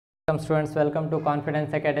Some students, welcome to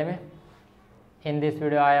Confidence Academy. In this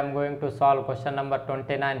video I am going to solve question number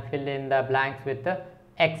 29. Fill in the blanks with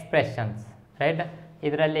expressions, right?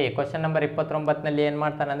 ಇದರಲ್ಲಿ question number 29 ನಲ್ಲಿ ಏನು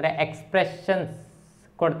ಮಾಡ್ತಾನೆ ಅಂದರೆ expressions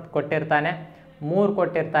ಕೊಟ್ಟಿರ್ತಾನೆ, 3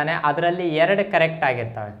 ಕೊಟ್ಟಿರ್ತಾನೆ, ಅದರಲ್ಲಿ 2 correct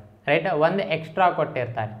ಆಗಿರ್ತವೆ, ರೈಟ್? ಒಂದು ಎಕ್ಸ್ಟ್ರಾ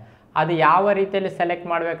ಕೊಟ್ಟಿರ್ತಾನೆ. ಅದು ಯಾವ ರೀತಿಯಲ್ಲಿ ಸೆಲೆಕ್ಟ್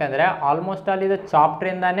ಮಾಡಬೇಕಂದ್ರೆ ಆಲ್ಮೋಸ್ಟ್ ಆಲ್ ಇದು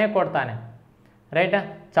ಚಾಪ್ಟ್ರಿಂದಾನೇ ಕೊಡ್ತಾನೆ, ರೈಟ್?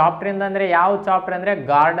 ಚಾಪ್ಟ್ರಿಂದ ಅಂದರೆ ಯಾವ ಚಾಪ್ಟರ್ ಅಂದರೆ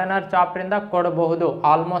ಗಾರ್ಡನರ್ ಚಾಪ್ಟ್ರಿಂದ ಕೊಡಬಹುದು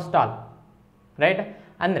ಆಲ್ಮೋಸ್ಟ್ ಆಲ್, ರೈಟ್?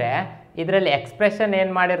 ಅಂದರೆ ಇದರಲ್ಲಿ ಎಕ್ಸ್ಪ್ರೆಷನ್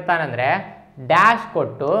ಏನು ಮಾಡಿರ್ತಾನಂದರೆ ಡ್ಯಾಶ್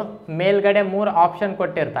ಕೊಟ್ಟು ಮೇಲ್ಗಡೆ 3 ಆಪ್ಷನ್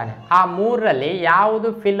ಕೊಟ್ಟಿರ್ತಾನೆ. ಆ 3ರಲ್ಲಿ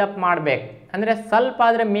ಯಾವುದು ಫಿಲ್ಅಪ್ ಮಾಡಬೇಕು ಅಂದರೆ ಸ್ವಲ್ಪ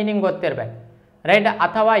ಆದರೆ ಮೀನಿಂಗ್ ಗೊತ್ತಿರಬೇಕು, ರೈಟ್?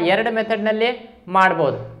 ಅಥವಾ 2 ಮೆಥಡ್ನಲ್ಲಿ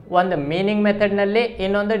ಮಾಡ್ಬೋದು, ಒಂದು ಮೀನಿಂಗ್ ಮೆಥಡ್ನಲ್ಲಿ,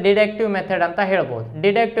 ಇನ್ನೊಂದು ಡಿಡಕ್ಟಿವ್ ಮೆಥಡ್ ಅಂತ ಹೇಳ್ಬೋದು.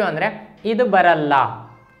 ಡಿಡಕ್ಟಿವ್ ಅಂದರೆ ಇದು ಬರಲ್ಲ,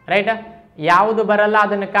 ರೈಟ್? ಯಾವುದು ಬರಲ್ಲ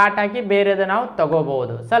ಅದನ್ನು ಕಾಟ್ ಹಾಕಿ ಬೇರೆದು ನಾವು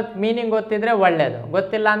ತಗೋಬಹುದು. ಸ್ವಲ್ಪ ಮೀನಿಂಗ್ ಗೊತ್ತಿದ್ರೆ ಒಳ್ಳೆಯದು,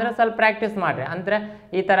 ಗೊತ್ತಿಲ್ಲ ಅಂದರೆ ಸ್ವಲ್ಪ ಪ್ರಾಕ್ಟೀಸ್ ಮಾಡಿರಿ. ಅಂದರೆ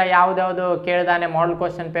ಈ ಥರ ಯಾವುದ್ಯಾವುದು ಕೇಳಿದಾನೆ ಮಾಡಲ್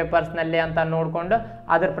ಕ್ವಶನ್ ಪೇಪರ್ಸ್ನಲ್ಲಿ ಅಂತ ನೋಡಿಕೊಂಡು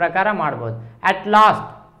ಅದ್ರ ಪ್ರಕಾರ ಮಾಡ್ಬೋದು. ಅಟ್ ಲಾಸ್ಟ್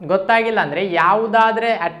ಗೊತ್ತಾಗಿಲ್ಲ ಅಂದರೆ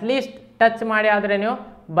ಯಾವುದಾದ್ರೆ ಅಟ್ಲೀಸ್ಟ್ ಟಚ್ ಮಾಡಿ ಆದರೆ ನೀವು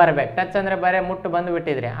ಬರಬೇಕು. ಟಚ್ ಅಂದರೆ ಬರೀ ಮುಟ್ಟು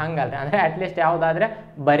ಬಂದುಬಿಟ್ಟಿದ್ರಿ ಹಂಗಲ್ರಿ, ಅಂದರೆ ಅಟ್ಲೀಸ್ಟ್ ಯಾವುದಾದ್ರೆ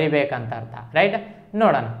ಬರಿಬೇಕಂತ ಅರ್ಥ, ರೈಟ್?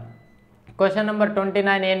 ನೋಡೋಣ. ಕ್ವಶನ್ ನಂಬರ್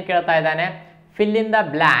 29 ಏನು ಕೇಳ್ತಾ ಇದ್ದಾನೆ? Fill in the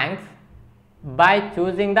blanks by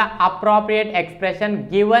choosing the appropriate expression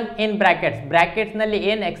given in brackets. Brackets ನಲ್ಲಿ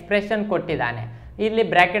ಏನು ಎಕ್ಸ್ಪ್ರೆಷನ್ ಕೊಟ್ಟಿದ್ದಾನೆ, ಇಲ್ಲಿ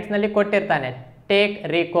ಬ್ರ್ಯಾಕೆಟ್ಸ್ ನಲ್ಲಿ ಕೊಟ್ಟಿರ್ತಾನೆ ಟೇಕ್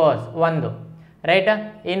ರಿಕೋರ್ಸ್ ಒಂದು, ರೈಟ್?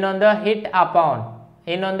 ಇನ್ನೊಂದು ಹಿಟ್ ಅಪಾನ್,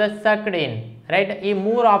 ಇನ್ನೊಂದು ಸಕ್ಡ್ ಇನ್, ರೈಟ್? ಈ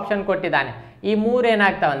 3 ಆಪ್ಷನ್ ಕೊಟ್ಟಿದ್ದಾನೆ. ಈ 3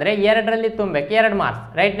 ಏನಾಗ್ತಾವೆ ಅಂದರೆ 2ರಲ್ಲಿ ತುಂಬಬೇಕು, 2 ಮಾರ್ಕ್ಸ್,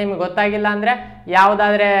 ರೈಟ್? ನಿಮ್ಗೆ ಗೊತ್ತಾಗಿಲ್ಲ ಅಂದರೆ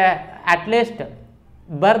ಯಾವುದಾದ್ರೆ ಅಟ್ಲೀಸ್ಟ್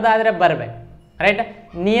ಬರ್ದಾದ್ರೆ ಬರಬೇಕು, ರೈಟ್?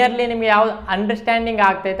 ನಿಯರ್ಲಿ ನಿಮ್ಗೆ ಯಾವ್ದು ಅಂಡರ್ಸ್ಟ್ಯಾಂಡಿಂಗ್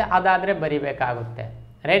ಆಗ್ತೈತೆ ಅದಾದರೆ ಬರಿಬೇಕಾಗುತ್ತೆ,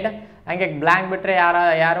 ರೈಟ್? ಹಂಗೆ ಬ್ಲ್ಯಾಂಕ್ ಬಿಟ್ಟರೆ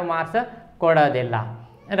ಯಾರು ಮಾರ್ಕ್ಸ್ ಕೊಡೋದಿಲ್ಲ,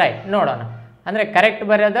 ರೈಟ್? ನೋಡೋಣ. ಅಂದರೆ ಕರೆಕ್ಟ್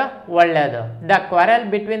ಬರೆಯೋದು ಒಳ್ಳೆಯದು. The quarrel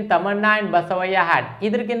between Tamanna and Basavayya had.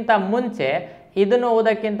 ಇದಕ್ಕಿಂತ ಮುಂಚೆ, ಇದನ್ನು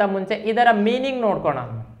ಓದೋಕ್ಕಿಂತ ಮುಂಚೆ ಇದರ ಮೀನಿಂಗ್ ನೋಡ್ಕೊಳ್ಳೋಣ.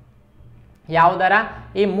 ಯಾವುದರ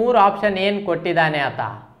ಈ 3 ಆಪ್ಷನ್ ಏನು ಕೊಟ್ಟಿದ್ದಾನೆ ಆತ,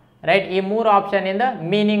 ರೈಟ್? ಈ 3 ಆಪ್ಷನಿಂದ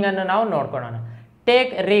ಮೀನಿಂಗನ್ನು ನಾವು ನೋಡ್ಕೊಳ್ಳೋಣ.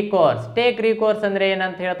 ಟೇಕ್ ರಿಕೋರ್ಸ್. ಟೇಕ್ ರಿಕೋರ್ಸ್ ಅಂದರೆ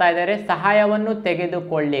ಏನಂತ ಹೇಳ್ತಾ ಇದ್ದಾರೆ? ಸಹಾಯವನ್ನು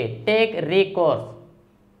ತೆಗೆದುಕೊಳ್ಳಿ. ಟೇಕ್ ರಿಕೋರ್ಸ್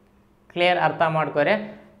ಕ್ಲಿಯರ್ ಅರ್ಥ ಮಾಡ್ಕೊರೆ.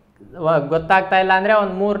 ಗೊತ್ತಾಗ್ತಾ ಇಲ್ಲ ಅಂದರೆ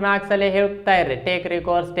ಒಂದು 3-4 ಸಲ ಹೇಳ್ತಾ ಇರ್ರಿ. ಟೇಕ್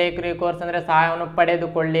ರಿಕೋರ್ಸ್, ಟೇಕ್ ರಿಕೋರ್ಸ್ ಅಂದರೆ ಸಹಾಯವನ್ನು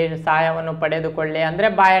ಪಡೆದುಕೊಳ್ಳಿ, ಸಹಾಯವನ್ನು ಪಡೆದುಕೊಳ್ಳಿ ಅಂದರೆ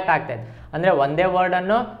ಬಾಯಟ್ ಆಗ್ತೈತೆ. ಅಂದರೆ ಒಂದೇ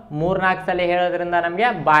ವರ್ಡನ್ನು 3-4 ಸಲ ಹೇಳೋದ್ರಿಂದ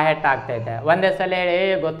ನಮಗೆ ಬಾಯಟ್ ಆಗ್ತೈತೆ. ಒಂದೇ ಸಲ ಹೇಳಿ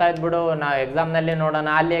ಗೊತ್ತಾಯ್ತು ಬಿಡು ನಾವು ಎಕ್ಸಾಮ್ನಲ್ಲಿ ನೋಡೋಣ,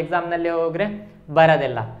 ಅಲ್ಲಿ ಎಕ್ಸಾಮ್ನಲ್ಲಿ ಹೋಗ್ರೆ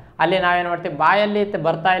ಬರೋದಿಲ್ಲ. ಅಲ್ಲಿ ನಾವೇನು ಮಾಡ್ತೀವಿ, ಬಾಯಲ್ಲಿ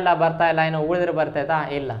ಬರ್ತಾ ಇಲ್ಲ ಏನು ಉಳಿದ್ರೆ ಬರ್ತೈತಾ?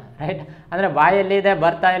 ಇಲ್ಲ, ರೈಟ್? ಅಂದರೆ ಬಾಯಲ್ಲಿ ಇದೆ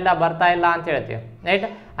ಬರ್ತಾ ಇಲ್ಲ ಅಂತ ಹೇಳ್ತೀವಿ, ರೈಟ್?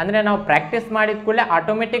 ಅಂದರೆ ನಾವು ಪ್ರಾಕ್ಟೀಸ್ ಮಾಡಿದ ಕೂಡಲೇ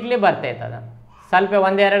ಆಟೋಮೆಟಿಕ್ಲಿ ಬರ್ತೈತೆ. ಅದು ಸ್ವಲ್ಪ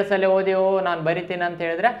 1-2 ಸಲ ಓದಿವು ನಾನು ಬರಿತೀನಿ ಅಂತ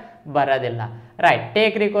ಹೇಳಿದ್ರೆ ಬರೋದಿಲ್ಲ, ರೈಟ್?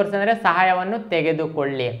 ಟೇಕ್ ರಿಕೋರ್ಸ್ ಅಂದರೆ ಸಹಾಯವನ್ನು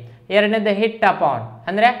ತೆಗೆದುಕೊಳ್ಳಿ. ಎರಡನೇದು ಹಿಟ್ ಅಪಾನ್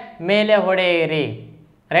ಅಂದರೆ ಮೇಲೆ ಹೊಡೆಯಿರಿ,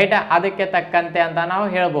 ರೈಟ್? ಅದಕ್ಕೆ ತಕ್ಕಂತೆ ಅಂತ ನಾವು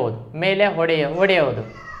ಹೇಳ್ಬೋದು. ಮೇಲೆ ಹೊಡೆಯೋದು,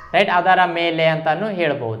 ರೈಟ್? ಅದರ ಮೇಲೆ ಅಂತಾನು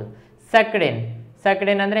ಹೇಳ್ಬೋದು.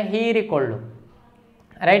 ಸಕ್ಡಿನ್ ಅಂದರೆ ಹೀರಿಕೊಳ್ಳು,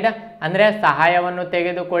 ರೈಟ್? ಅಂದರೆ ಸಹಾಯವನ್ನು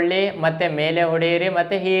ತೆಗೆದುಕೊಳ್ಳಿ, ಮತ್ತೆ ಮೇಲೆ ಹೊಡೆಯಿರಿ,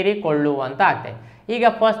 ಮತ್ತೆ ಹೀರಿಕೊಳ್ಳು ಅಂತ ಆಗ್ತದೆ. ಈಗ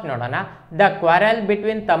ಫಸ್ಟ್ ನೋಡೋಣ. The quarrel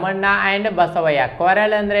between Tamanna and Basavayya.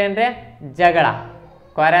 Quarrel ಅಂದರೆ ಏನ್ರಿ? ಜಗಳ.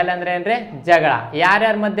 ಕ್ವಾರಲ್ ಅಂದರೆ ಏನ್ರಿ? ಜಗಳ.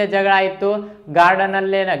 ಯಾರ್ಯಾರ ಮಧ್ಯೆ ಜಗಳ ಆಯಿತು?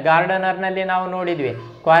 ಗಾರ್ಡನರ್ನಲ್ಲಿ ನಾವು ನೋಡಿದ್ವಿ.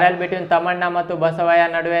 ಕ್ವಾರಲ್ ಬಿಟ್ವೀನ್ ತಮಣ್ಣ ಮತ್ತು ಬಸವಯ್ಯ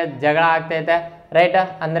ನಡುವೆ ಜಗಳ ಆಗ್ತೈತೆ, ರೈಟ್?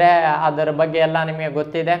 ಅಂದರೆ ಅದರ ಬಗ್ಗೆ ಎಲ್ಲ ನಿಮಗೆ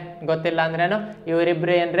ಗೊತ್ತಿದೆ. ಗೊತ್ತಿಲ್ಲ ಅಂದ್ರೇನು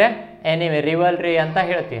ಇವರಿಬ್ರು ಏನ್ರಿ ಎನಿಮಿ, ರಿವಲ್ರಿ ಅಂತ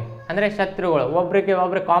ಹೇಳ್ತೀವಿ. ಅಂದರೆ ಶತ್ರುಗಳು, ಒಬ್ರಿಗೆ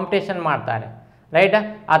ಒಬ್ರು ಕಾಂಪಿಟೇಷನ್ ಮಾಡ್ತಾರೆ, ರೈಟ್?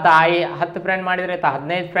 ಆತ 10 ಫ್ರೆಂಡ್ ಮಾಡಿದರೆ ಆತ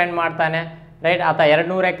 15 ಫ್ರೆಂಡ್ ಮಾಡ್ತಾನೆ, ರೈಟ್? ಆತ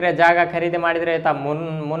 200 ಎಕರೆ ಜಾಗ ಖರೀದಿ ಮಾಡಿದರೆ ಆತ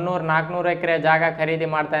 300-400 ಎಕರೆ ಜಾಗ ಖರೀದಿ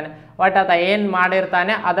ಮಾಡ್ತಾನೆ. ಬಟ್ ಆತ ಏನು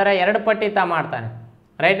ಮಾಡಿರ್ತಾನೆ ಅದರ 2 ಪಟ್ಟು ಈತ ಮಾಡ್ತಾನೆ,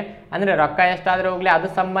 ರೈಟ್? ಅಂದರೆ ರೊಕ್ಕ ಎಷ್ಟಾದರೂ ಹೋಗಲಿ ಅದು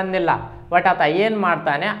ಸಂಬಂಧ ಇಲ್ಲ. ಬಟ್ ಆತ ಏನು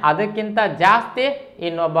ಮಾಡ್ತಾನೆ ಅದಕ್ಕಿಂತ ಜಾಸ್ತಿ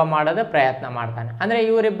ಇನ್ನೊಬ್ಬ ಮಾಡೋದು ಪ್ರಯತ್ನ ಮಾಡ್ತಾನೆ. ಅಂದರೆ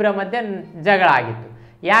ಇವರಿಬ್ಬರ ಮಧ್ಯೆ ಜಗಳ ಆಗಿತ್ತು.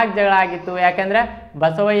 ಯಾಕೆ ಜಗಳ ಆಗಿತ್ತು? ಯಾಕೆಂದರೆ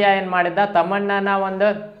ಬಸವಯ್ಯ ಏನು ಮಾಡಿದ್ದ, ತಮ್ಮಣ್ಣನ ಒಂದು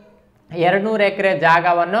 200 ಎಕರೆ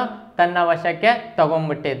ಜಾಗವನ್ನು ತನ್ನ ವಶಕ್ಕೆ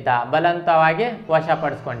ತಗೊಂಡ್ಬಿಟ್ಟಿದ್ದ, ಬಲವಂತವಾಗಿ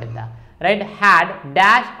ವಶಪಡಿಸ್ಕೊಂಡಿದ್ದ, right? Had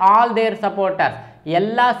dash all there supporters.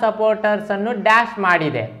 ಎಲ್ಲ ಸಪೋರ್ಟರ್ಸನ್ನು ಡ್ಯಾಶ್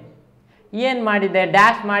ಮಾಡಿದೆ. ಏನು ಮಾಡಿದೆ?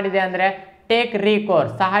 ಡ್ಯಾಶ್ ಮಾಡಿದೆ ಅಂದರೆ ಟೇಕ್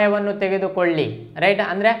ರಿಕೋರ್ಸ್, ಸಹಾಯವನ್ನು ತೆಗೆದುಕೊಳ್ಳಿ, ರೈಟ್?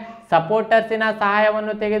 ಅಂದರೆ ಸಪೋರ್ಟರ್ಸಿನ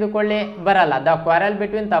ಸಹಾಯವನ್ನು ತೆಗೆದುಕೊಳ್ಳಿ ಬರಲ್ಲ. The quarrel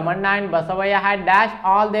between Tamanna and Basavayya had dash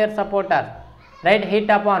all there supporters, right?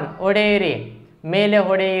 Hit upon ಹೊಡೆಯಿರಿ, ಮೇಲೆ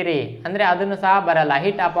ಹೊಡೆಯಿರಿ ಅಂದರೆ ಅದನ್ನು ಸಹ ಬರಲ್ಲ.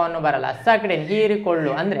 ಹಿಟ್ ಅಪಾನ್ ಬರಲ್ಲ. ಸಕ್ಡಿನ್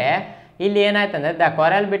ಹೀರಿಕೊಳ್ಳು ಅಂದರೆ ಇಲ್ಲಿ ಏನಾಯ್ತಂದ್ರೆ the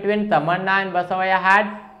quarrel between Tamanna and Basavayya had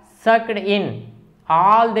ಸಕ್ಡ್ in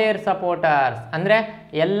all there supporters. ಅಂದರೆ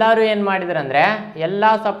ಎಲ್ಲರೂ ಏನು ಮಾಡಿದ್ರು ಅಂದರೆ ಎಲ್ಲ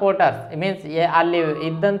ಸಪೋರ್ಟರ್ಸ್ ಮೀನ್ಸ್ ಅಲ್ಲಿ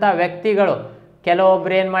ಇದ್ದಂಥ ವ್ಯಕ್ತಿಗಳು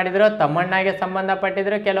ಕೆಲವೊಬ್ರು ಏನು ಮಾಡಿದ್ರು ತಮ್ಮಣ್ಣಗೆ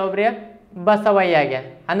ಸಂಬಂಧಪಟ್ಟಿದ್ರು, ಕೆಲವೊಬ್ರಿಗೆ ಬಸವಯ್ಯಗೆ.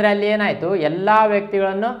 ಅಂದರೆ ಅಲ್ಲಿ ಏನಾಯಿತು, ಎಲ್ಲ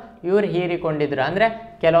ವ್ಯಕ್ತಿಗಳನ್ನು ಇವ್ರು ಹೀರಿಕೊಂಡಿದ್ರು. ಅಂದರೆ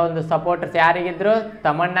ಕೆಲವೊಂದು ಸಪೋರ್ಟರ್ಸ್ ಯಾರಿಗಿದ್ರು,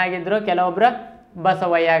 ತಮ್ಮಣ್ಣಾಗಿದ್ರು, ಕೆಲವೊಬ್ರು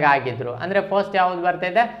ಬಸವಯ್ಯಗೆ ಆಗಿದ್ರು. ಅಂದರೆ ಫಸ್ಟ್ ಯಾವ್ದು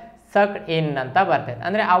ಬರ್ತೈತೆ, ಸಕ್ ಇನ್ ಅಂತ ಬರ್ತೈತೆ,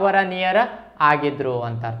 ಅಂದರೆ ಅವರ ನಿಯರ್ ಆಗಿದ್ರು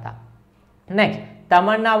ಅಂತ ಅರ್ಥ. Next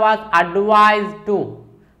Tamanna was advice to,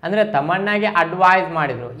 ಅಂದರೆ ತಮಣ್ಣಗೆ ಅಡ್ವೈಸ್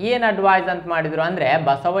ಮಾಡಿದ್ರು. ಏನು ಅಡ್ವೈಸ್ ಅಂತ ಮಾಡಿದ್ರು ಅಂದರೆ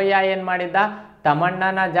ಬಸವಯ್ಯ ಏನು ಮಾಡಿದ್ದ,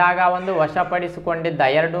 ತಮಣ್ಣನ ಜಾಗ ಒಂದು ವಶಪಡಿಸಿಕೊಂಡಿದ್ದ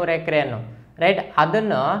 200 ಎಕರೆಯನ್ನು, ರೈಟ್.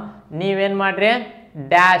 ಅದನ್ನು ನೀವೇನು ಮಾಡ್ರಿ,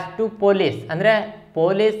 ಡ್ಯಾಶ್ ಟು ಪೊಲೀಸ್, ಅಂದರೆ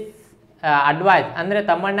ಪೊಲೀಸ್ ಅಡ್ವೈಸ್, ಅಂದರೆ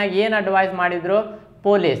ತಮ್ಮಣ್ಣಗೆ ಏನು ಅಡ್ವೈಸ್ ಮಾಡಿದ್ರು,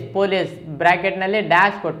 ಪೊಲೀಸ್ ಬ್ರ್ಯಾಕೆಟ್ನಲ್ಲಿ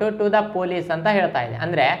ಡ್ಯಾಶ್ ಕೊಟ್ಟು ಟು ದ ಪೊಲೀಸ್ ಅಂತ ಹೇಳ್ತಾ ಇದೆ.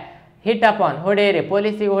 ಅಂದರೆ ಹಿಟ್ ಅಪಾನ್, ಹೊಡೆಯಿರಿ,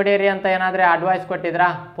 ಪೊಲೀಸಿಗೆ ಹೊಡೆಯಿರಿ ಅಂತ ಏನಾದರೆ ಅಡ್ವೈಸ್ ಕೊಟ್ಟಿದ್ರಾ,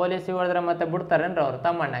 ಪೊಲೀಸಿಗೆ ಹೊಡೆದ್ರೆ ಮತ್ತೆ ಬಿಡ್ತಾರೇನ್ರಿ ಅವರು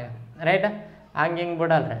ತಮ್ಮಣ್ಣಗೆ, ರೈಟ್. ಹಿಂಗೆ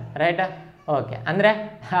ಬಿಡಲ್ರಿ, ರೈಟ್. ಓಕೆ, ಅಂದರೆ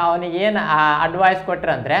ಅವನಿಗೆ ಏನು advice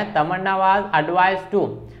ಕೊಟ್ರಂದರೆ Tamanna was advice to,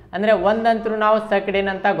 ಅಂದರೆ ಒಂದಂತರೂ ನಾವು ಸಕ್ಡಿನ್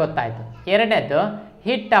ಅಂತ ಗೊತ್ತಾಯಿತು. ಎರಡನೇದು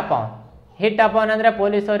ಹಿಟ್ ಅಪಾನ್ ಅಂದರೆ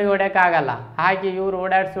ಪೊಲೀಸವ್ರಿಗೆ ಹೊಡೆಯೋಕ್ಕಾಗಲ್ಲ, ಹಾಗೆ ಇವ್ರು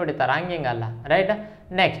ಓಡಾಡಿಸಿ ಹೊಡಿತಾರೆ, ಹಿಂಗಲ್ಲ, ರೈಟ್.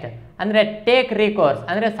 ನೆಕ್ಸ್ಟ್ ಅಂದರೆ ಟೇಕ್ ರಿಕೋರ್ಸ್,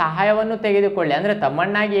 ಅಂದರೆ ಸಹಾಯವನ್ನು ತೆಗೆದುಕೊಳ್ಳಿ, ಅಂದರೆ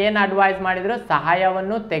ತಮ್ಮಣ್ಣಾಗಿ ಏನು ಅಡ್ವೈಸ್ ಮಾಡಿದ್ರು,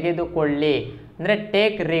 ಸಹಾಯವನ್ನು ತೆಗೆದುಕೊಳ್ಳಿ, ಅಂದರೆ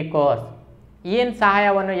ಟೇಕ್ ರಿಕೋರ್ಸ್. ಏನು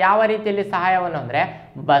ಸಹಾಯವನ್ನು, ಯಾವ ರೀತಿಯಲ್ಲಿ ಸಹಾಯವನ್ನು ಅಂದರೆ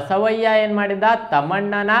ಬಸವಯ್ಯ ಏನು ಮಾಡಿದ್ದ,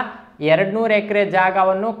 ತಮ್ಮಣ್ಣನ 200 ಎಕರೆ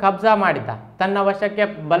ಜಾಗವನ್ನು ಕಬ್ಜಾ ಮಾಡಿದ್ದ, ತನ್ನ ವಶಕ್ಕೆ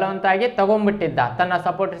ಬಲವಂತಾಗಿ ತಗೊಂಡ್ಬಿಟ್ಟಿದ್ದ, ತನ್ನ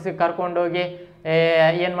ಸಪೋರ್ಟರ್ಸಿಗೆ ಕರ್ಕೊಂಡೋಗಿ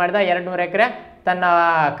ಏನು ಮಾಡಿದ, 200 ಎಕರೆ ತನ್ನ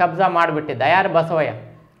ಕಬ್ಜಾ ಮಾಡಿಬಿಟ್ಟಿದ್ದ, ಯಾರು, ಬಸವಯ್ಯ.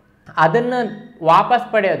 ಅದನ್ನು ವಾಪಸ್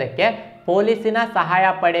ಪಡೆಯೋದಕ್ಕೆ ಪೊಲೀಸಿನ ಸಹಾಯ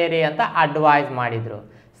ಪಡೆಯಿರಿ ಅಂತ ಅಡ್ವೈಸ್ ಮಾಡಿದರು.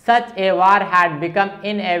 Such A war had become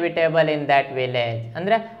inevitable in that village,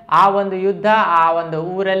 ಅಂದರೆ ಆ ಒಂದು ಯುದ್ಧ ಆ ಒಂದು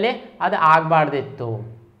ಊರಲ್ಲಿ ಅದು ಆಗಬಾರ್ದಿತ್ತು,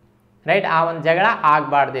 ರೈಟ್. ಆ ಒಂದು ಜಗಳ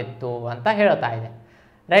ಆಗಬಾರ್ದಿತ್ತು ಅಂತ ಹೇಳ್ತಾ ಇದೆ,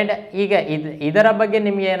 ರೈಟ್. ಈಗ ಇದರ ಬಗ್ಗೆ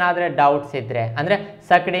ನಿಮ್ಗೆ ಏನಾದರೂ ಡೌಟ್ಸ್ ಇದ್ದರೆ, ಅಂದರೆ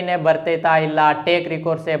ಸಕ್ಡಿನೇ ಬರ್ತೈತಾ ಇಲ್ಲ, ಟೇಕ್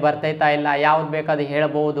ರಿಕೋರ್ಸೇ ಬರ್ತೈತಾ ಇಲ್ಲ, ಯಾವ್ದು ಬೇಕಾದ್ರೂ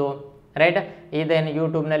ಹೇಳ್ಬೋದು, ರೈಟ್. ಇದೇನು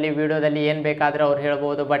ಯೂಟ್ಯೂಬ್ನಲ್ಲಿ ವಿಡಿಯೋದಲ್ಲಿ ಏನು ಬೇಕಾದರೂ ಅವ್ರು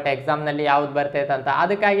ಹೇಳ್ಬೋದು, ಬಟ್ ಎಕ್ಸಾಮ್ನಲ್ಲಿ ಯಾವ್ದು ಬರ್ತೈತೆ ಅಂತ.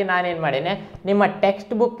 ಅದಕ್ಕಾಗಿ ನಾನೇನು ಮಾಡೀನಿ, ನಿಮ್ಮ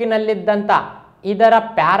ಟೆಕ್ಸ್ಟ್ ಬುಕ್ಕಿನಲ್ಲಿದ್ದಂಥ ಇದರ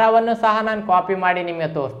ಪ್ಯಾರಾವನ್ನು ಸಹ ನಾನು ಕಾಪಿ ಮಾಡಿ ನಿಮಗೆ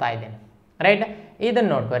ತೋರಿಸ್ತಾ ಇದ್ದೀನಿ, ರೈಟ್.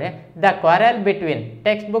 ಇದನ್ನು ನೋಡ್ಕೊರಿ. The quarrel between,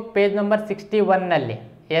 text book page number 61ನಲ್ಲಿ,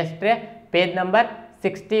 ಎಷ್ಟೇ page number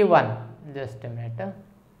 61, just minute.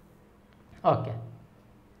 Okay,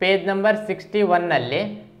 page number 61ನಲ್ಲಿ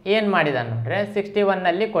ಏನು ಮಾಡಿದಾನೆ ನೋಡ್ರಿ,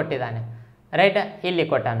 61ನಲ್ಲಿ ಕೊಟ್ಟಿದ್ದಾನೆ, ರೈಟ್. ಇಲ್ಲಿ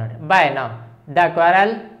ಕೊಟ್ಟ ನೋಡ್ರಿ. ಬೈ ನಾವು the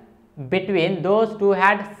quarrel between those two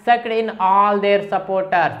had ಸಕ್ಡ್ in all there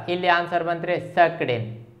supporters, ಇಲ್ಲಿ ಆನ್ಸರ್ ಬಂತ್ರಿ ಸಕ್ಡ್ ಇನ್,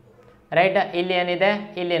 ರೈಟ್. ಇಲ್ಲಿ ಏನಿದೆ,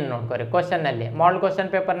 ಇಲ್ಲಿ ನೋಡ್ಕೊರಿ. ಕ್ವಶನ್ನಲ್ಲಿ ಮಾಡಲ್ ಕ್ವಶನ್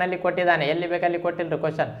ಪೇಪರ್ನಲ್ಲಿ ಕೊಟ್ಟಿದ್ದಾನೆ, ಎಲ್ಲಿ ಬೇಕಲ್ಲಿ ಕೊಟ್ಟಿಲ್ರಿ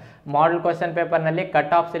ಕ್ವಶನ್. ಮಾಡಲ್ ಕ್ವಶನ್ ಪೇಪರ್ನಲ್ಲಿ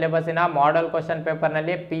ಕಟ್ ಆಫ್ ಸಿಲೆಬಸ್ಸಿನ ಮಾಡಲ್ ಕ್ವಶನ್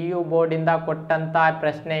ಪೇಪರ್ನಲ್ಲಿ PU ಬೋರ್ಡಿಂದ ಕೊಟ್ಟಂಥ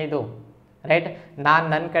ಪ್ರಶ್ನೆ ಇದು, ರೈಟ್. ನಾನು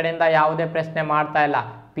ನನ್ನ ಕಡೆಯಿಂದ ಯಾವುದೇ ಪ್ರಶ್ನೆ ಮಾಡ್ತಾ ಇಲ್ಲ,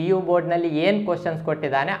 PU ಬೋರ್ಡ್ನಲ್ಲಿ ಏನು ಕ್ವಶನ್ಸ್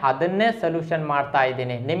ಕೊಟ್ಟಿದ್ದಾನೆ ಅದನ್ನೇ ಸೊಲ್ಯೂಷನ್ ಮಾಡ್ತಾ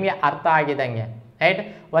ಇದ್ದೀನಿ, ನಿಮಗೆ ಅರ್ಥ ಆಗಿದಂಗೆ, ರೈಟ್.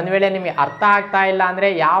 ಒಂದು ವೇಳೆ ನಿಮಗೆ ಅರ್ಥ ಆಗ್ತಾ ಇಲ್ಲ ಅಂದರೆ,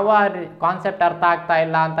 ಯಾವ ಕಾನ್ಸೆಪ್ಟ್ ಅರ್ಥ ಆಗ್ತಾ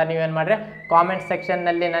ಇಲ್ಲ ಅಂತ ನೀವೇನು ಮಾಡಿರಿ, ಕಾಮೆಂಟ್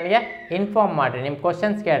ಸೆಕ್ಷನ್ನಲ್ಲಿ ನನಗೆ ಇನ್ಫಾರ್ಮ್ ಮಾಡಿರಿ, ನಿಮ್ಮ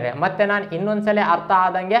ಕ್ವಶನ್ಸ್ ಕೇಳ್ರಿ, ಮತ್ತು ನಾನು ಇನ್ನೊಂದ್ಸಲ ಅರ್ಥ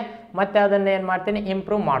ಆದಂಗೆ ಮತ್ತೆ ಅದನ್ನು ಏನು ಮಾಡ್ತೀನಿ,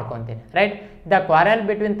 ಇಂಪ್ರೂವ್ ಮಾಡ್ಕೊತೀನಿ, right. The quarrel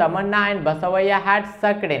between Tamanna and Basavayya had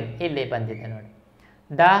ಸಕ್ಡ್ ಇನ್, ಇಲ್ಲಿ ಬಂದಿದೆ ನೋಡಿ.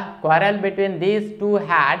 The quarrel between these two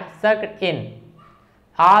had ಸಕ್ಡ್ in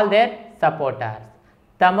all there supporters.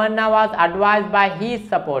 Tamanna was advised by his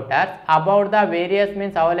supporters about the various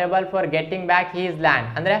means available for getting back his land.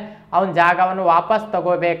 ಅಂದರೆ ಅವನ ಜಾಗವನ್ನು ವಾಪಸ್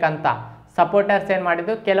ತಗೋಬೇಕಂತ supporters ಏನು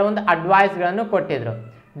ಮಾಡಿದ್ರು, ಕೆಲವೊಂದು ಅಡ್ವೈಸ್ಗಳನ್ನು ಕೊಟ್ಟಿದ್ರು.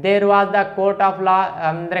 There was the court of law,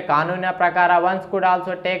 ಅಂದರೆ ಕಾನೂನಿನ ಪ್ರಕಾರ once could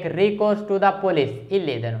also take ರೀಕೋರ್ಸ್ to the police,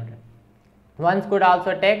 ಇಲ್ಲಿ ಇದೆ ನೋಡ್ರಿ. ಒನ್ಸ್ ಕುಡ್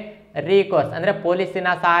ಆಲ್ಸೋ ಟೇಕ್ ರೀಕೋರ್ಸ್ ಅಂದರೆ ಪೊಲೀಸಿನ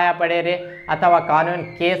ಸಹಾಯ ಪಡೆಯಿರಿ, ಅಥವಾ ಕಾನೂನು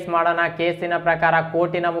ಕೇಸ್ ಮಾಡೋಣ, ಕೇಸಿನ ಪ್ರಕಾರ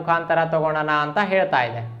ಕೋರ್ಟಿನ ಮುಖಾಂತರ ತಗೊಳ್ಳೋಣ ಅಂತ ಹೇಳ್ತಾ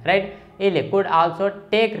ಇದೆ, ರೈಟ್. ಇಲ್ಲಿ could also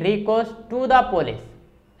take ರೀಕೋರ್ಸ್ to the police,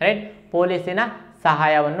 right. ಪೊಲೀಸಿನ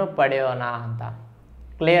ಸಹಾಯವನ್ನು ಪಡೆಯೋಣ ಅಂತ.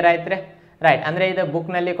 ಕ್ಲಿಯರ್ ಆಯ್ತು ರೀ, ರೈಟ್. ಅಂದರೆ ಇದು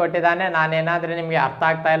ಬುಕ್ನಲ್ಲಿ ಕೊಟ್ಟಿದ್ದಾನೆ, ನಾನೇನಾದರೂ ನಿಮಗೆ ಅರ್ಥ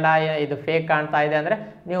ಆಗ್ತಾ ಇಲ್ಲ, ಇದು ಫೇಕ್ ಕಾಣ್ತಾ ಇದೆ ಅಂದರೆ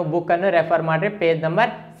ನೀವು ಬುಕ್ಕನ್ನು ರೆಫರ್ ಮಾಡಿರಿ. ಪೇಜ್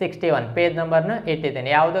ನಂಬರ್ 61 ಪೇಜ್ ನಂಬರ್ನು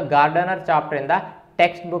ಇಟ್ಟಿದ್ದೀನಿ, ಯಾವುದು gardener ಚಾಪ್ಟ್ರಿಂದ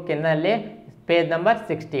text ಬುಕ್ಕಿನಲ್ಲಿ page number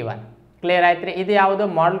 61. Clear ಆಯ್ತು ರೀ. ಇದು ಯಾವುದು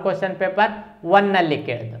ಮಾಡಲ್ ಕ್ವಶನ್ ಪೇಪರ್ 1ನಲ್ಲಿ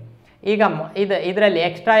ಕೇಳಿದ್ದು. ಈಗ ಇದರಲ್ಲಿ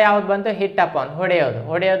ಎಕ್ಸ್ಟ್ರಾ ಯಾವ್ದು ಬಂತು, ಹಿಟ್ ಅಪಾನ್,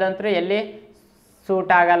 ಹೊಡೆಯೋದಂತೂ ಎಲ್ಲಿ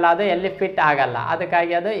ಸೂಟ್ ಆಗಲ್ಲ, ಅದು ಎಲ್ಲಿ ಫಿಟ್ ಆಗಲ್ಲ,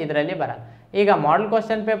 ಅದಕ್ಕಾಗಿ ಅದು ಇದರಲ್ಲಿ ಬರಲ್ಲ. ಈಗ ಮಾಡಲ್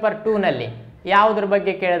ಕ್ವಶನ್ ಪೇಪರ್ 2ನಲ್ಲಿ ಯಾವುದ್ರ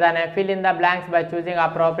ಬಗ್ಗೆ ಕೇಳಿದಾನೆ, fill in the blanks by choosing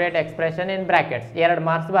appropriate expression in brackets, 2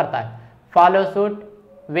 marks ಬರ್ತಾರೆ. Follow suit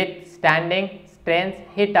with standing strains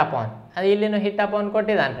hit upon, ಅದು ಇಲ್ಲಿನೂ ಹಿಟ್ ಅಪಾನ್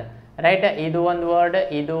ಕೊಟ್ಟಿದ್ದಾನೆ, ರೈಟ್. ಇದು ಒಂದು ವರ್ಡ್,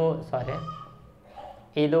 ಇದು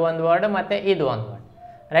ಒಂದು ವರ್ಡ್ ಮತ್ತು ಇದು ಒಂದು ವರ್ಡ್,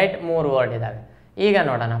 ರೈಟ್. 3 ವರ್ಡ್ ಇದ್ದಾವೆ. ಈಗ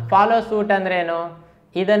ನೋಡೋಣ, ಫಾಲೋ ಸೂಟ್ ಅಂದ್ರೆ ಏನು,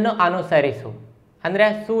 ಇದನ್ನು ಅನುಸರಿಸು, ಅಂದರೆ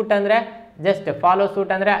ಸೂಟ್ ಅಂದರೆ ಜಸ್ಟ್ ಫಾಲೋ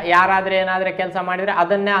ಸೂಟ್ ಅಂದರೆ ಯಾರಾದರೂ ಏನಾದರೂ ಕೆಲಸ ಮಾಡಿದರೆ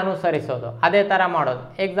ಅದನ್ನೇ ಅನುಸರಿಸೋದು, ಅದೇ ಥರ ಮಾಡೋದು.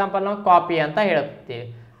 ಎಕ್ಸಾಂಪಲ್ ನಾವು ಕಾಪಿ ಅಂತ ಹೇಳ್ತೀವಿ,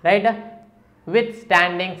 ರೈಟ್. ವಿತ್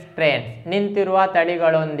ಸ್ಟ್ಯಾಂಡಿಂಗ್ ಸ್ಟ್ರೇನ್ಸ್, ನಿಂತಿರುವ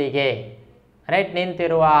ತಳಿಗಳೊಂದಿಗೆ, ರೈಟ್,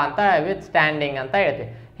 ನಿಂತಿರುವ ಅಂತ ವಿತ್ ಸ್ಟ್ಯಾಂಡಿಂಗ್ ಅಂತ ಹೇಳ್ತೀವಿ.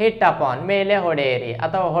 ಹಿಟ್ ಅಪಾನ್, ಮೇಲೆ ಹೊಡೆಯಿರಿ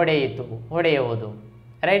ಅಥವಾ ಹೊಡೆಯಿತು, ಹೊಡೆಯುವುದು,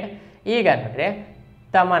 ರೈಟ್. ಈಗ ನೋಡ್ರಿ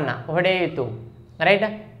Tamanna ಹೊಡೆಯಿತು, right.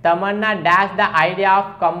 Tamanna dash the idea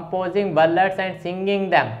of composing ಬಲ್ಲಡ್ಸ್ and singing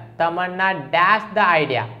them. Tamanna dash the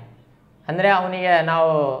idea ಅಂದರೆ ಅವನಿಗೆ ನಾವು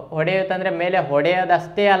ಹೊಡೆಯುತ್ತಂದರೆ ಮೇಲೆ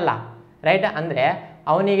ಹೊಡೆಯೋದಷ್ಟೇ ಅಲ್ಲ, ರೈಟ್. ಅಂದರೆ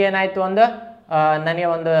ಅವನಿಗೇನಾಯಿತು, ಒಂದು ನನಗೆ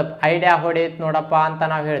ಒಂದು ಐಡಿಯಾ ಹೊಡೆಯಿತು ನೋಡಪ್ಪ ಅಂತ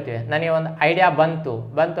ನಾವು ಹೇಳ್ತೀವಿ. ನನಗೆ ಒಂದು ಐಡಿಯಾ ಬಂತು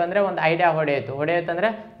ಅಂದರೆ ಒಂದು ಐಡಿಯಾ ಹೊಡೆಯುತ್ತಂದರೆ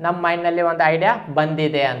ನಮ್ಮ ಮೈಂಡ್ನಲ್ಲಿ ಒಂದು ಐಡಿಯಾ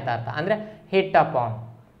ಬಂದಿದೆ ಅಂತ ಅರ್ಥ, ಅಂದರೆ ಹಿಟ್ ಅಪಾನ್.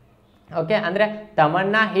 ಓಕೆ, ಅಂದರೆ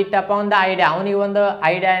Tamanna hit upon the idea, ಅವನಿಗೆ ಒಂದು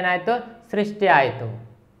ಐಡಿಯಾ ಏನಾಯಿತು, ಸೃಷ್ಟಿ ಆಯಿತು.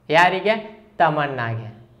 ಯಾರಿಗೆ? ತಮನ್ನಾಗೆ,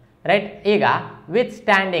 ರೈಟ್. ಈಗ ವಿತ್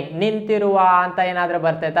ಸ್ಟ್ಯಾಂಡಿಂಗ್, ನಿಂತಿರುವ ಅಂತ ಏನಾದರೂ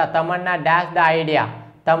ಬರ್ತೈತಾ? Tamanna dash the idea,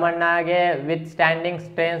 ತಮನ್ನಾಗೆ with standing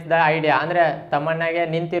strains the idea ಅಂದರೆ ತಮನ್ನಾಗೆ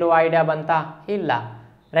ನಿಂತಿರುವ ಐಡಿಯಾ ಬಂತಾ? ಇಲ್ಲ,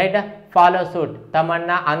 ರೈಟ್. ಫಾಲೋ ಸೂಟ್,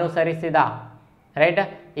 ತಮನ್ನಾ ಅನುಸರಿಸಿದ, ರೈಟ್.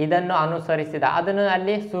 ಇದನ್ನು ಅನುಸರಿಸಿದ, ಅದನ್ನು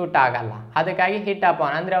ಅಲ್ಲಿ ಸೂಟ್ ಆಗಲ್ಲ, ಅದಕ್ಕಾಗಿ ಹಿಟ್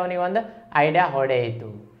ಅಪಾನ್ ಅಂದರೆ ಅವನಿಗೆ ಒಂದು idea ಹೊಡೆಯಿತು.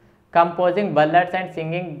 Composing ಬಲ್ಲಡ್ಸ್ and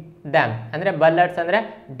singing damn ಅಂದರೆ ಬಲ್ಲಡ್ಸ್ ಅಂದರೆ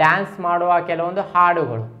ಡ್ಯಾನ್ಸ್ ಮಾಡುವ ಕೆಲವೊಂದು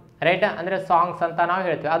ಹಾಡುಗಳು, ರೈಟ್. ಅಂದರೆ ಸಾಂಗ್ಸ್ ಅಂತ ನಾವು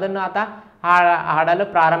ಹೇಳ್ತೀವಿ. ಅದನ್ನು ಆತ ಹಾಡಲು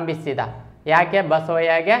ಪ್ರಾರಂಭಿಸಿದ. ಯಾಕೆ?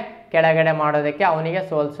 ಬಸವಯ್ಯಗೆ ಕೆಳಗಡೆ ಮಾಡೋದಕ್ಕೆ, ಅವನಿಗೆ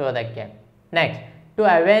ಸೋಲಿಸೋದಕ್ಕೆ. Next, to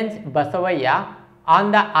avenge Basavayya. On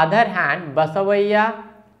the other hand Basavayya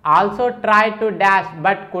also try to dash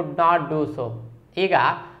but could not do so. ಈಗ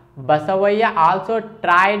ಬಸವಯ್ಯ ಆಲ್ಸೋ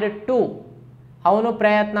ಟ್ರೈಡ್ ಟು, ಅವನು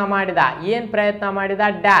ಪ್ರಯತ್ನ ಮಾಡಿದ. ಏನು ಪ್ರಯತ್ನ ಮಾಡಿದ?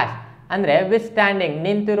 ಡ್ಯಾಶ್ ಅಂದರೆ ವಿತ್ ಸ್ಟ್ಯಾಂಡಿಂಗ್,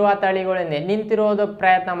 ನಿಂತಿರುವ ತಳಿಗಳಿಂದ, ನಿಂತಿರೋದು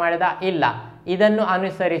ಪ್ರಯತ್ನ ಮಾಡಿದ? ಇಲ್ಲ. ಇದನ್ನು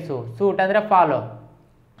ಅನುಸರಿಸು, ಸೂಟ್ ಅಂದರೆ ಫಾಲೋ.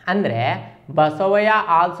 ಅಂದರೆ ಬಸವಯ್ಯ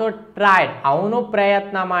ಆಲ್ಸೋ ಟ್ರೈಡ್, ಅವನು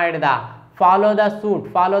ಪ್ರಯತ್ನ ಮಾಡಿದ. ಫಾಲೋ ದ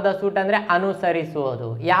ಸೂಟ್ ಅಂದರೆ ಅನುಸರಿಸುವುದು.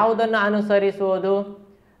 ಯಾವುದನ್ನು ಅನುಸರಿಸುವುದು?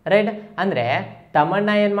 ರೈಟ್. ಅಂದರೆ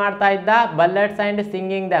ತಮನ್ನಾ ಏನು ಮಾಡ್ತಾ ಇದ್ದ? ಬಲ್ಲಡ್ಸ್ ಆ್ಯಂಡ್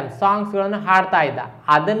ಸಿಂಗಿಂಗ್ ದಮ್, ಸಾಂಗ್ಸ್ಗಳನ್ನು ಹಾಡ್ತಾ ಇದ್ದ.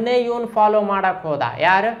 ಅದನ್ನೇ ಇವನು ಫಾಲೋ ಮಾಡಕ್ಕೆ ಹೋದ.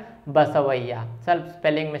 ಯಾರು? ಬಸವಯ್ಯ. ಸ್ವಲ್ಪ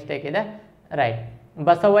ಸ್ಪೆಲ್ಲಿಂಗ್ ಮಿಸ್ಟೇಕ್ ಇದೆ, ರೈಟ್.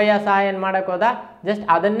 ಬಸವಯ್ಯ ಸಹ ಏನು ಮಾಡಕ್ಕೆ ಹೋದ? ಜಸ್ಟ್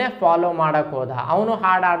ಅದನ್ನೇ ಫಾಲೋ ಮಾಡಕ್ಕೆ ಹೋದ. ಅವನು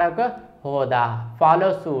ಹಾಡಾಡಕ್ಕೆ ಹೋದ. Follow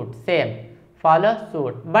suit, same follow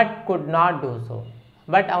suit, but could not do so.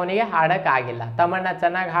 But ಅವನಿಗೆ ಹಾಡೋಕ್ಕಾಗಿಲ್ಲ. ತಮನ್ನಾ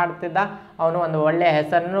ಚೆನ್ನಾಗಿ ಹಾಡ್ತಿದ್ದ, ಅವನು ಒಂದು ಒಳ್ಳೆಯ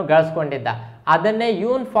ಹೆಸರನ್ನು ಗಳಿಸ್ಕೊಂಡಿದ್ದ. ಅದನ್ನೇ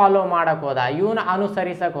ಇವನು ಫಾಲೋ ಮಾಡಕ್ಕೆ ಹೋದ, ಇವನು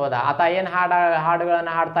ಅನುಸರಿಸಕ್ಕೆ ಹೋದ. ಆತ ಏನು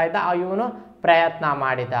ಹಾಡುಗಳನ್ನು ಹಾಡ್ತಾ ಇದ್ದ, ಇವನು ಪ್ರಯತ್ನ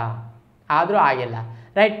ಮಾಡಿದ, ಆದರೂ ಆಗಿಲ್ಲ,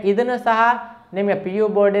 ರೈಟ್. ಇದನ್ನು ಸಹ ನಿಮಗೆ PU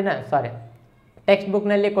ಬೋರ್ಡಿನ ಟೆಕ್ಸ್ಟ್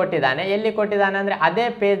ಬುಕ್ನಲ್ಲಿ ಕೊಟ್ಟಿದ್ದಾನೆ. ಎಲ್ಲಿ ಕೊಟ್ಟಿದ್ದಾನೆ ಅಂದರೆ ಅದೇ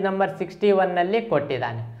ಪೇಜ್ ನಂಬರ್ 61ನಲ್ಲಿ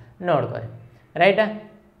ಕೊಟ್ಟಿದ್ದಾನೆ, ನೋಡ್ಕೊರಿ, ರೈಟ್.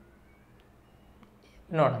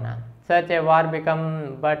 ನೋಡೋಣ. Search A war become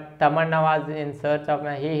but Tamanna was in search of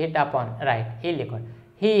he hit upon, right. ಇಲ್ಲಿ ಕೊಡಿ,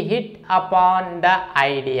 ಹಿ hit upon the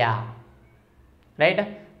idea, right.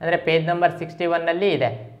 ಅಂದರೆ ಪೇಜ್ ನಂಬರ್ 61ನಲ್ಲಿ ಇದೆ.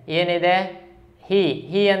 ಏನಿದೆ?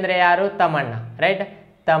 ಹಿ ಅಂದರೆ ಯಾರು? ತಮನ್ನಾ, ರೈಟ್.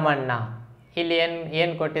 ತಮನ್ನಾ ಇಲ್ಲಿ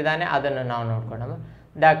ಏನು ಕೊಟ್ಟಿದ್ದಾನೆ ಅದನ್ನು ನಾವು ನೋಡ್ಕೊಳ್ಳೋಣ.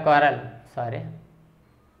 The quarrel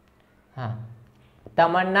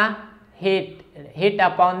Tamanna hit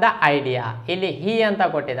upon the idea. ಇಲ್ಲಿ ಹಿ ಅಂತ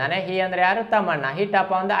ಕೊಟ್ಟಿದ್ದಾನೆ. ಹಿ ಅಂದರೆ ಯಾರು? Tamanna. Hit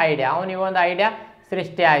upon the idea, ಅವನಿಗೆ ಒಂದು ಐಡಿಯಾ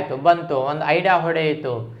ಸೃಷ್ಟಿ ಆಯಿತು, ಬಂತು, ಒಂದು idea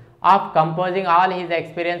ಹೊಡೆಯಿತು. Of composing all his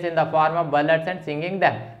experience in the form of ಬಲ್ಲಡ್ಸ್ and singing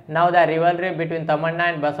dum. Now the rivalry between Tamanna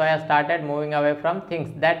and Basavaya started moving away from things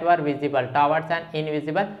that were visible towards an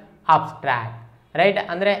invisible abstract, right.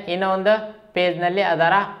 ಅಂದರೆ ಇನ್ನೊಂದು ಪೇಜ್ನಲ್ಲಿ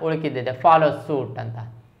ಅದರ ಉಳುಕಿದ್ದಿದೆ, follow suit ಅಂತ,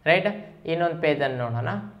 right. ಇನ್ನೊಂದು ಪೇಜನ್ನು ನೋಡೋಣ,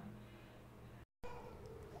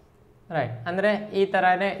 right. ಅಂದರೆ ಈ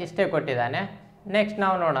ಥರನೇ ಇಷ್ಟೇ ಕೊಟ್ಟಿದ್ದಾನೆ. ನೆಕ್ಸ್ಟ್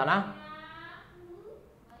ನಾವು ನೋಡೋಣ,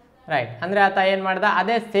 ರೈಟ್. ಅಂದರೆ ಆತ ಏನು ಮಾಡ್ದ?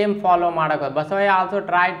 ಅದೇ ಸೇಮ್ ಫಾಲೋ ಮಾಡೋಕೆ. Basavayya also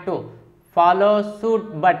tried to follow suit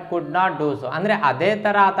but could not do so. ಅಂದರೆ ಅದೇ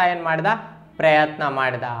ಥರ ಆತ ಏನು ಮಾಡಿದ? ಪ್ರಯತ್ನ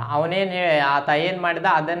ಮಾಡಿದ. ಆತ ಏನು ಮಾಡಿದ?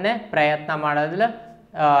 ಅದನ್ನೇ ಪ್ರಯತ್ನ ಮಾಡೋದಿಲ್ಲ,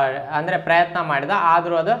 ಅಂದರೆ ಪ್ರಯತ್ನ ಮಾಡಿದ,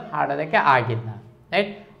 ಆದರೂ ಅದು ಹಾಡೋದಕ್ಕೆ ಆಗಿಲ್ಲ,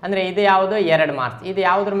 ರೈಟ್. ಅಂದರೆ ಇದು ಯಾವುದು? 2 ಮಾರ್ಕ್ಸ್. ಇದು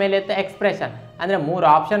ಯಾವುದ್ರ ಮೇಲೆ ಇತ್ತು? ಎಕ್ಸ್ಪ್ರೆಷನ್. ಅಂದರೆ 3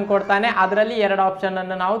 ಆಪ್ಷನ್ ಕೊಡ್ತಾನೆ, ಅದರಲ್ಲಿ 2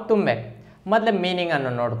 ಆಪ್ಷನನ್ನು ನಾವು ತುಂಬಬೇಕು. ಮೊದಲು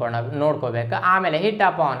ಮೀನಿಂಗನ್ನು ನೋಡ್ಕೋಬೇಕು. ಆಮೇಲೆ ಹಿಟ್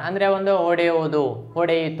ಅಪಾನ್ ಅಂದರೆ ಒಂದು ಹೊಡೆಯುವುದು,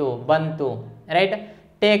 ಹೊಡೆಯಿತು, ಬಂತು, ರೈಟ್.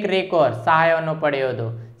 ಟೇಕ್ ರಿಕೋರ್ಸ್ ಸಹಾಯವನ್ನು ಪಡೆಯೋದು.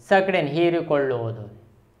 ಸಕ್ಡಿನ್ ಹೀರಿಕೊಳ್ಳುವುದು,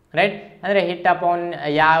 ರೈಟ್. ಅಂದರೆ ಹಿಟ್ ಅಪಾನ್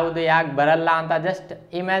ಯಾವುದು ಯಾಕೆ ಬರಲ್ಲ ಅಂತ ಜಸ್ಟ್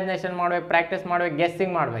ಇಮ್ಯಾಜಿನೇಷನ್ ಮಾಡ್ಬೇಕು, ಪ್ರಾಕ್ಟೀಸ್ ಮಾಡ್ಬೇಕು,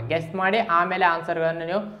 ಗೆಸ್ಸಿಂಗ್ ಮಾಡ್ಬೇಕು. ಗೆಸ್ ಮಾಡಿ ಆಮೇಲೆ ಆನ್ಸರ್ಗಳನ್ನು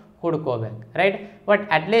ನೀವು ಹುಡ್ಕೋಬೇಕು, ರೈಟ್. ಬಟ್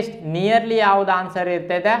ಅಟ್ಲೀಸ್ಟ್ ನಿಯರ್ಲಿ ಯಾವುದು ಆನ್ಸರ್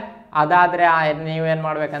ಇರ್ತೈತೆ ಅದಾದರೆ ನೀವೇನು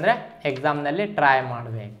ಮಾಡ್ಬೇಕಂದ್ರೆ ಎಕ್ಸಾಮ್ನಲ್ಲಿ ಟ್ರೈ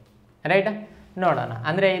ಮಾಡಬೇಕು, ರೈಟ್. ನೋಡೋಣ.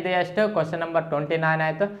 ಅಂದರೆ ಇದು ಎಷ್ಟು? ಕ್ವಶನ್ ನಂಬರ್ 29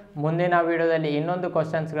 ಆಯಿತು. ಮುಂದಿನ ವೀಡಿಯೋದಲ್ಲಿ ಇನ್ನೊಂದು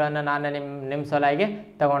ಕ್ವಶನ್ಸ್ಗಳನ್ನು ನಾನು ನಿಮ್ಮ ಸಲುವಾಗಿ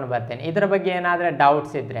ತೊಗೊಂಡು ಬರ್ತೇನೆ. ಇದರ ಬಗ್ಗೆ ಏನಾದರೂ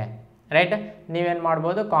ಡೌಟ್ಸ್ ಇದ್ದರೆ, ರೈಟ್, ನೀವೇನು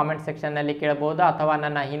ಮಾಡ್ಬೋದು? ಕಾಮೆಂಟ್ ಸೆಕ್ಷನ್ನಲ್ಲಿ ಕೇಳ್ಬೋದು, ಅಥವಾ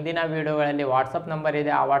ನನ್ನ ಹಿಂದಿನ ವೀಡಿಯೋಗಳಲ್ಲಿ ವಾಟ್ಸಪ್ ನಂಬರ್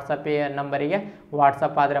ಇದೆ, ಆ ವಾಟ್ಸಪ್ ನಂಬರಿಗೆ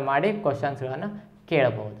ವಾಟ್ಸಪ್ ಆದರೆ ಮಾಡಿ ಕ್ವಶನ್ಸ್ಗಳನ್ನು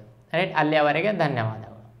ಕೇಳ್ಬೋದು, ರೈಟ್. ಅಲ್ಲಿಯವರೆಗೆ ಧನ್ಯವಾದ.